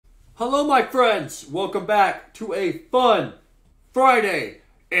Hello, my friends. Welcome back to a fun Friday.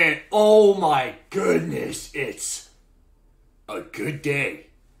 And oh my goodness, it's a good day.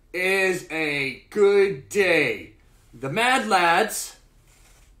 It is a good day. The Mad Lads,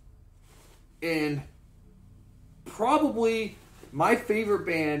 in probably my favorite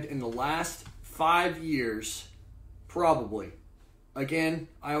band in the last 5 years, probably. Again,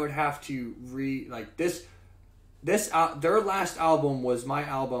 I would have to their last album was my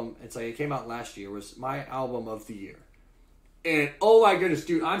album. It's like it came out last year. Was my album of the year, and oh my goodness,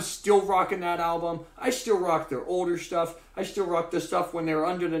 dude, I'm still rocking that album. I still rock their older stuff. I still rock the stuff when they were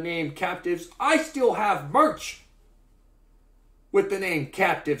under the name Captives. I still have merch with the name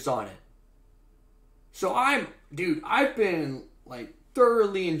Captives on it. So I've been like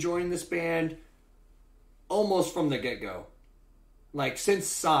thoroughly enjoying this band almost from the get-go. Like since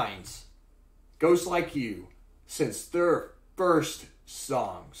Signs, Ghost Like You, since their first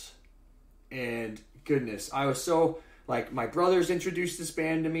songs. And goodness, I was so, like, my brothers introduced this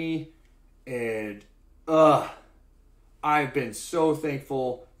band to me, and I've been so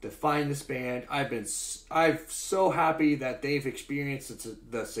thankful to find this band. I'm so happy that they've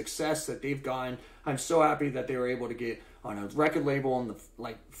experienced the success that they've gotten. I'm so happy that they were able to get on a record label in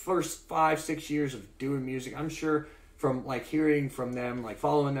the first 5-6 years of doing music. I'm sure from hearing from them,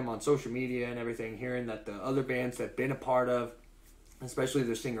 following them on social media and everything, hearing that the other bands that been a part of, especially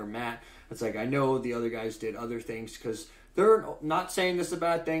their singer Matt, it's like I know the other guys did other things, because they're not saying this is a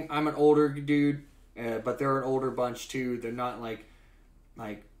bad thing. I'm an older dude, but they're an older bunch too. They're not like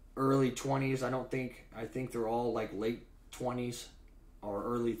early 20s. I think they're all late 20s or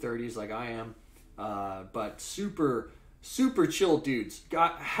early 30s like I am. But super chill dudes.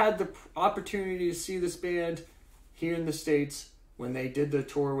 Had the opportunity to see this band here in the States when they did the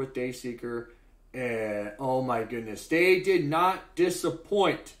tour with Dayseeker, and oh my goodness, they did not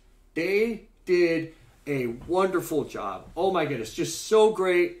disappoint. They did a wonderful job. Oh my goodness, just so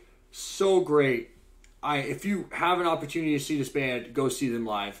great, so great. If you have an opportunity to see this band, go see them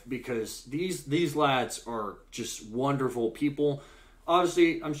live, because these lads are just wonderful people.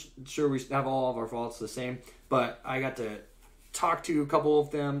 Obviously, I'm sure we have all of our faults the same, but I got to talk to a couple of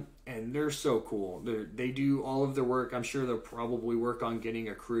them, and they're so cool. They do all of their work. I'm sure they'll probably work on getting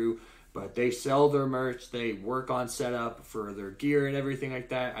a crew, but they sell their merch. They work on setup for their gear and everything like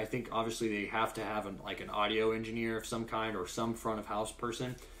that. I think obviously they have to have an audio engineer of some kind or some front of house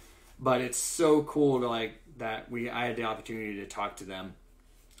person. But it's so cool to I had the opportunity to talk to them,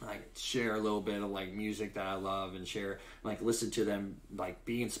 share a little bit of music that I love, and share listen to them,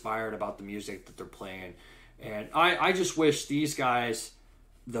 be inspired about the music that they're playing. And I just wish these guys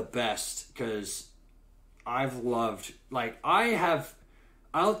the best, because I've loved, I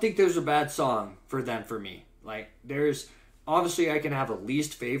don't think there's a bad song for them for me. There's, obviously I can have a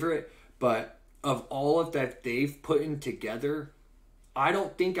least favorite, but of all of that they've put in together, I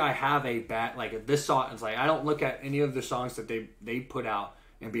don't think I have a bad, this song, it's I don't look at any of the songs that they put out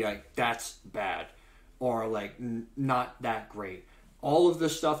and be like, that's bad, or not that great. All of the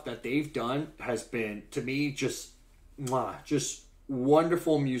stuff that they've done has been, to me, just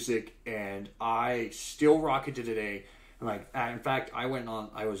wonderful music, and I still rock it to today. And in fact, I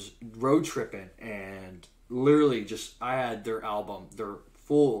was road tripping, and literally I had their album, their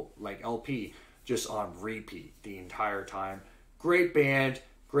full LP, just on repeat the entire time. Great band,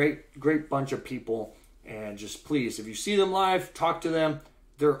 great bunch of people, and just please, if you see them live, talk to them.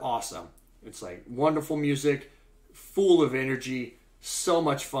 They're awesome. It's wonderful music, full of energy, so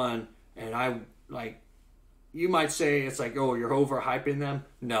much fun. And you might say it's oh, you're overhyping them.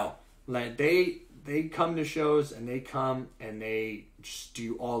 No, they come to shows, and they come and they just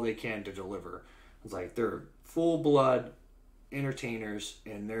do all they can to deliver. It's they're full blood entertainers,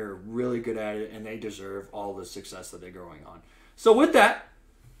 and they're really good at it, and they deserve all the success that they're going on. So with that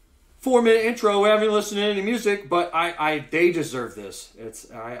 4-minute intro, we haven't listened to any music, but they deserve this.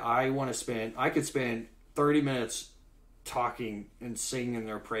 I could spend 30 minutes talking and singing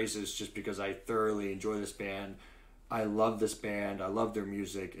their praises, just because I thoroughly enjoy this band. I love this band. I love their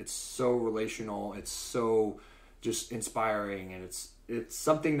music. It's so relational. It's so just inspiring, and it's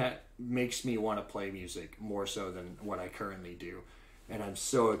something that makes me want to play music more so than what I currently do. And I'm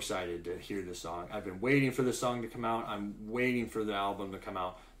so excited to hear this song. I've been waiting for the song to come out. I'm waiting for the album to come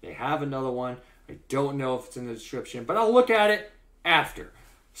out. They have another one. I don't know if it's in the description, but I'll look at it after.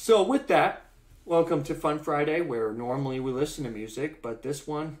 So with that, welcome to Fun Friday, where normally we listen to music, but this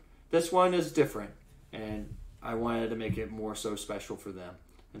one is different, and I wanted to make it more so special for them.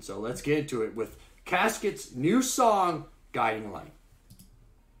 And so let's get into it with Caskets' new song, Guiding Light.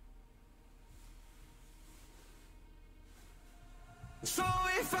 So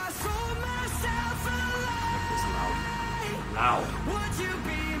if I sold myself alive, Loud. would you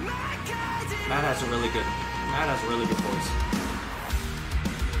be my guiding Matt has a really good voice.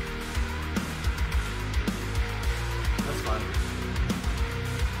 That's fun.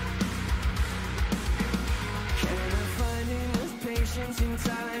 Can I find enough patience in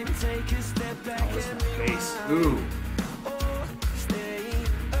time? Take a step back Oh, listen to the bass. Ooh.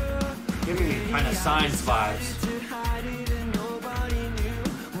 Giving me kind of Signs vibes. to hide it and nobody knew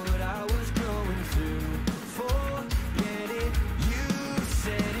what I was going through. Forget it, you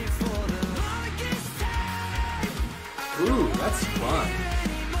said it for the longest time. Ooh, that's fun.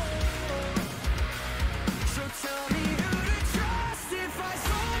 So tell me who to trust if I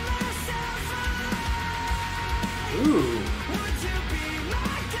sold myself alive. Ooh. Would you be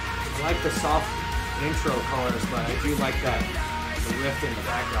my guide? I like the soft intro colors, but I do like that the riff in the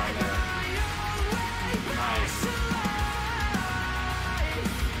background there. Nice.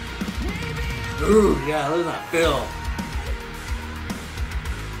 Ooh, yeah, look at that fill.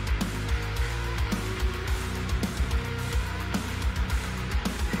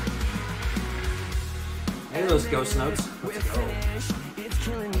 Hey, those ghost notes. Let's go.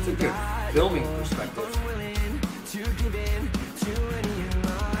 That's a good filming perspective. To give in to any of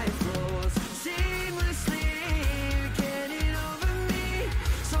my flaws. Seamlessly getting over me.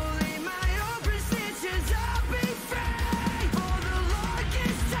 So lay my open stitches, I'll be free. For the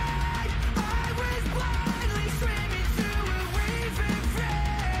longest time, I was blindly swimming through a waving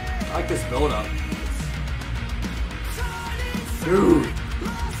free. I like this build up. Dude.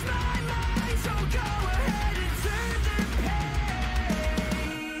 Lost my mind, so go ahead and turn the page.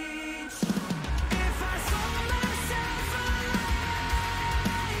 If I sold myself alive,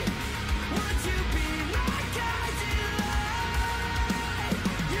 would you be my guiding light?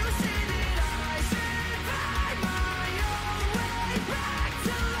 You say that I should find my own way back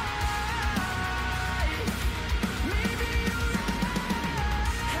to life. Maybe you're right.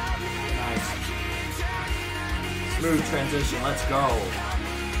 Help me, Nice. I keep drowning, I need Smooth transition. Let's go.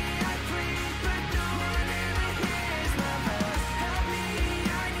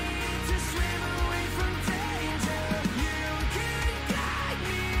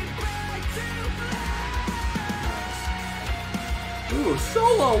 Ooh,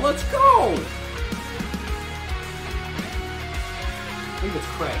 solo. Let's go. I think it's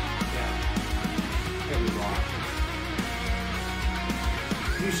Craig. Yeah. Could be wrong.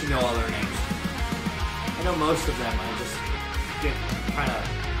 You should know all their names. I know most of them. I just get kind of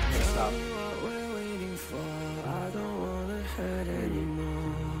mixed up.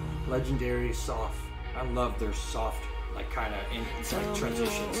 Legendary soft. I love their soft, like kind of like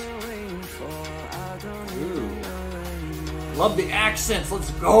transitions. Ooh. Love the accents.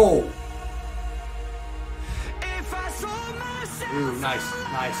 Let's go. Ooh, nice,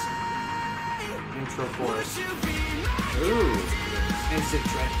 nice. Intro chorus. Ooh, instant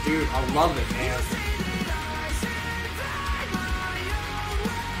trend, dude. I love it, man.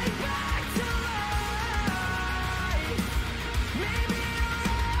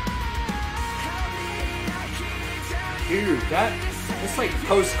 Dude, it's like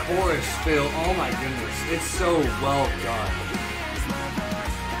post-chorus feel. Oh my goodness, it's so well done.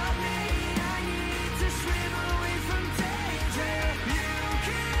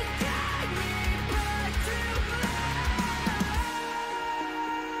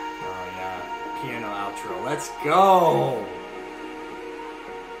 Oh yeah, piano outro. Let's go.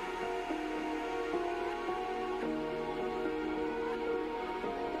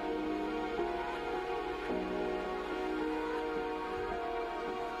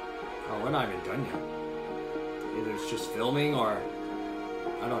 We're not even done yet. Either it's just filming or,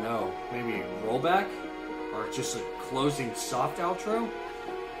 I don't know, maybe rollback? Or just a closing soft outro?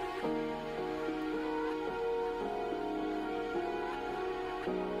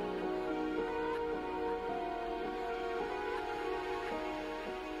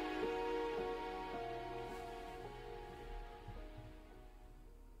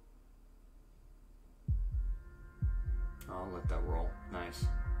 I'll let that roll. Nice.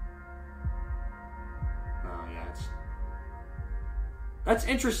 Oh yeah, that's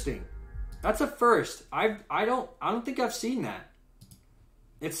interesting. That's a first. I don't think I've seen that.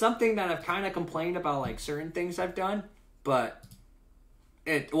 It's something that I've kind of complained about, like certain things I've done, but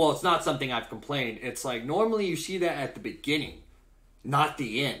it's not something I've complained. It's like normally you see that at the beginning, not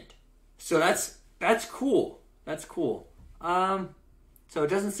the end. So that's cool. That's cool. So it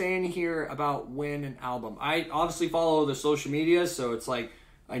doesn't say in here about when an album. I obviously follow the social media, so it's like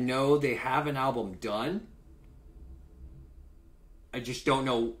I know they have an album done. I just don't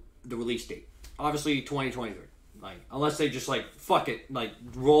know the release date. Obviously 2023. Like, unless they just, like, fuck it, like,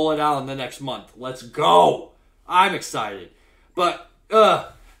 roll it out in the next month. Let's go! I'm excited. But,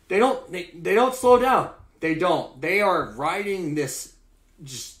 they don't slow down. They don't. They are riding this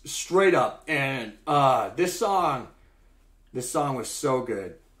just straight up. And, this song was so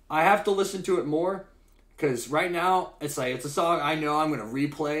good. I have to listen to it more, because right now, it's a song I know I'm going to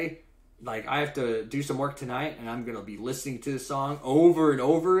replay. Like, I have to do some work tonight, and I'm going to be listening to the song over and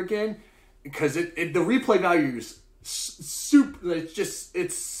over again. Because the replay value is super.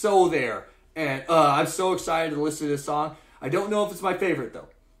 It's so there, and I'm so excited to listen to this song. I don't know if it's my favorite though.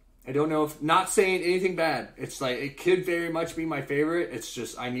 I don't know if, not saying anything bad. It's like it could very much be my favorite. It's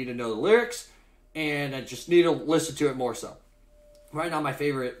just I need to know the lyrics, and I just need to listen to it more so. Right now, my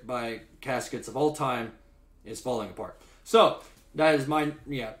favorite by Caskets of all time is "Falling Apart." So that is mine.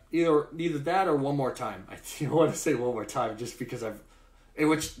 Yeah, either that or "One More Time." I want to say "One More Time" just because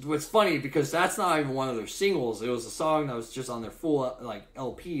what's funny, because that's not even one of their singles. It was a song that was just on their full like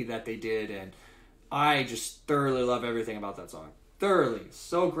LP that they did, and I just thoroughly love everything about that song. Thoroughly.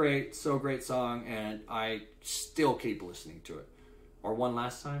 So great song, and I still keep listening to it. Or One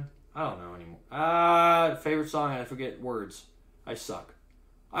Last Time? I don't know anymore. Favorite song, I forget words. I suck.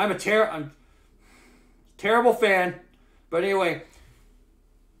 I'm terrible fan. But anyway,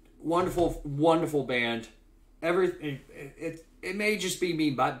 wonderful band. It may just be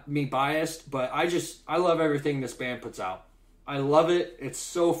me biased, but I love everything this band puts out. I love it. It's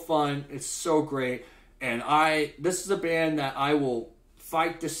so fun. It's so great. And this is a band that I will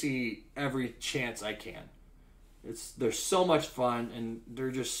fight to see every chance I can. They're so much fun, and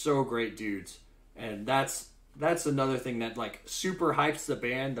they're just so great dudes. And that's another thing that like super hypes the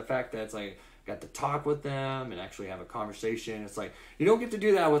band. The fact that it's like got to talk with them and actually have a conversation. It's like you don't get to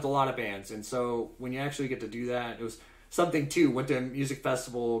do that with a lot of bands, and so when you actually get to do that, it was something too. Went to a music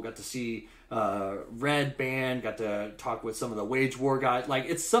festival, got to see Red Band, got to talk with some of the Wage War guys. Like,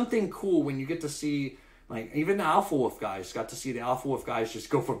 it's something cool when you get to see, like, even the Alpha Wolf guys. Got to see the Alpha Wolf guys just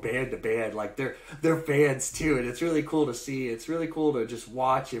go from band to band. Like, they're fans too, and it's really cool to see. It's really cool to just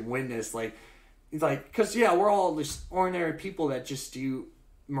watch and witness. Like, because yeah, we're all just ordinary people that just do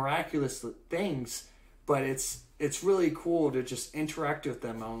miraculous things, but it's really cool to just interact with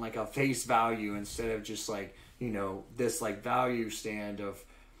them on like a face value instead of just like, you know, this like value stand of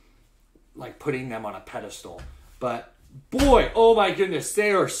like putting them on a pedestal. But boy, oh my goodness,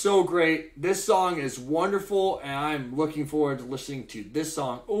 they are so great. This song is wonderful, and I'm looking forward to listening to this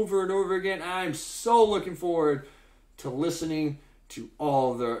song over and over again. I'm so looking forward to listening to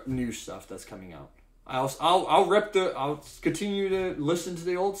all the new stuff that's coming out. I'll continue to listen to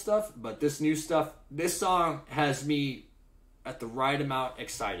the old stuff, but this new stuff, this song has me at the right amount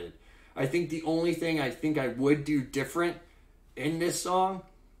excited. I think the only thing I would do different in this song,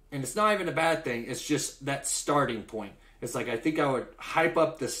 and it's not even a bad thing, it's just that starting point. It's like I think I would hype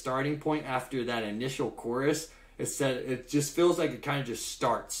up the starting point after that initial chorus. It just feels like it kind of just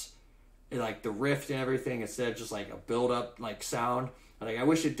starts. Like the riff and everything, instead of just like a build up like sound. Like I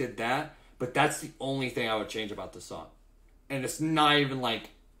wish it did that, but that's the only thing I would change about the song. And it's not even like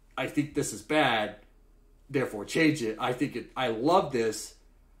I think this is bad, therefore change it. I love this.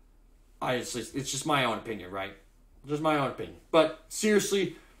 It's just my own opinion, right? Just my own opinion. But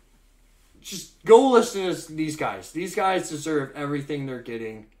seriously, just go listen to these guys. These guys deserve everything they're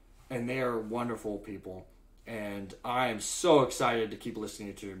getting, and they are wonderful people. And I am so excited to keep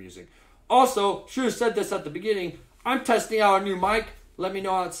listening to their music. Also, should have said this at the beginning, I'm testing out a new mic. Let me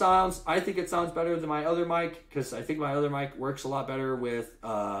know how it sounds. I think it sounds better than my other mic, because I think my other mic works a lot better with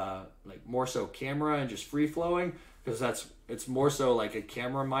like more so camera and just free flowing, because it's more so like a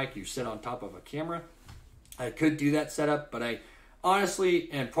camera mic. You sit on top of a camera. I could do that setup, but I honestly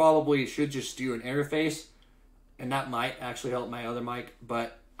and probably should just do an interface, and that might actually help my other mic.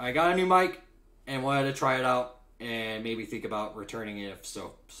 But I got a new mic and wanted to try it out and maybe think about returning it, if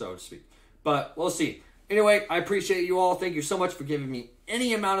so to speak. But we'll see. Anyway, I appreciate you all. Thank you so much for giving me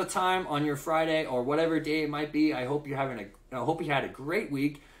any amount of time on your Friday or whatever day it might be. I hope you had a great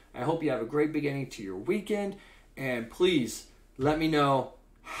week. I hope you have a great beginning to your weekend. And please let me know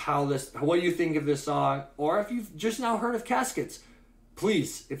what you think of this song, or if you've just now heard of Caskets.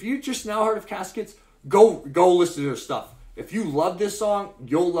 Please, if you just now heard of Caskets, go listen to their stuff. If you love this song,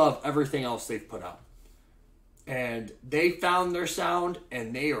 you'll love everything else they've put out. And they found their sound,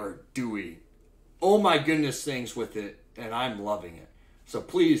 and they are doing, oh my goodness, things with it, and I'm loving it. So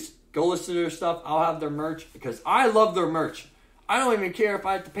please, go listen to their stuff. I'll have their merch, because I love their merch. I don't even care if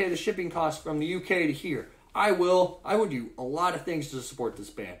I have to pay the shipping costs from the UK to here. I will do a lot of things to support this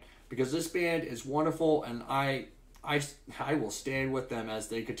band, because this band is wonderful, and I will stand with them as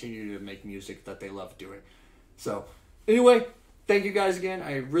they continue to make music that they love doing. So, anyway, thank you guys again.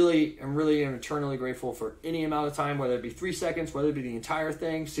 I really am eternally grateful for any amount of time, whether it be 3 seconds, whether it be the entire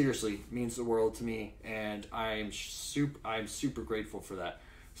thing. Seriously, it means the world to me, and I'm super grateful for that.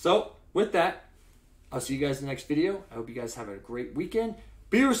 So, with that, I'll see you guys in the next video. I hope you guys have a great weekend.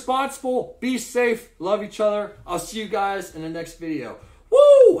 Be responsible, be safe, love each other. I'll see you guys in the next video.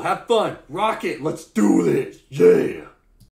 Woo! Have fun, rock it, let's do this, yeah!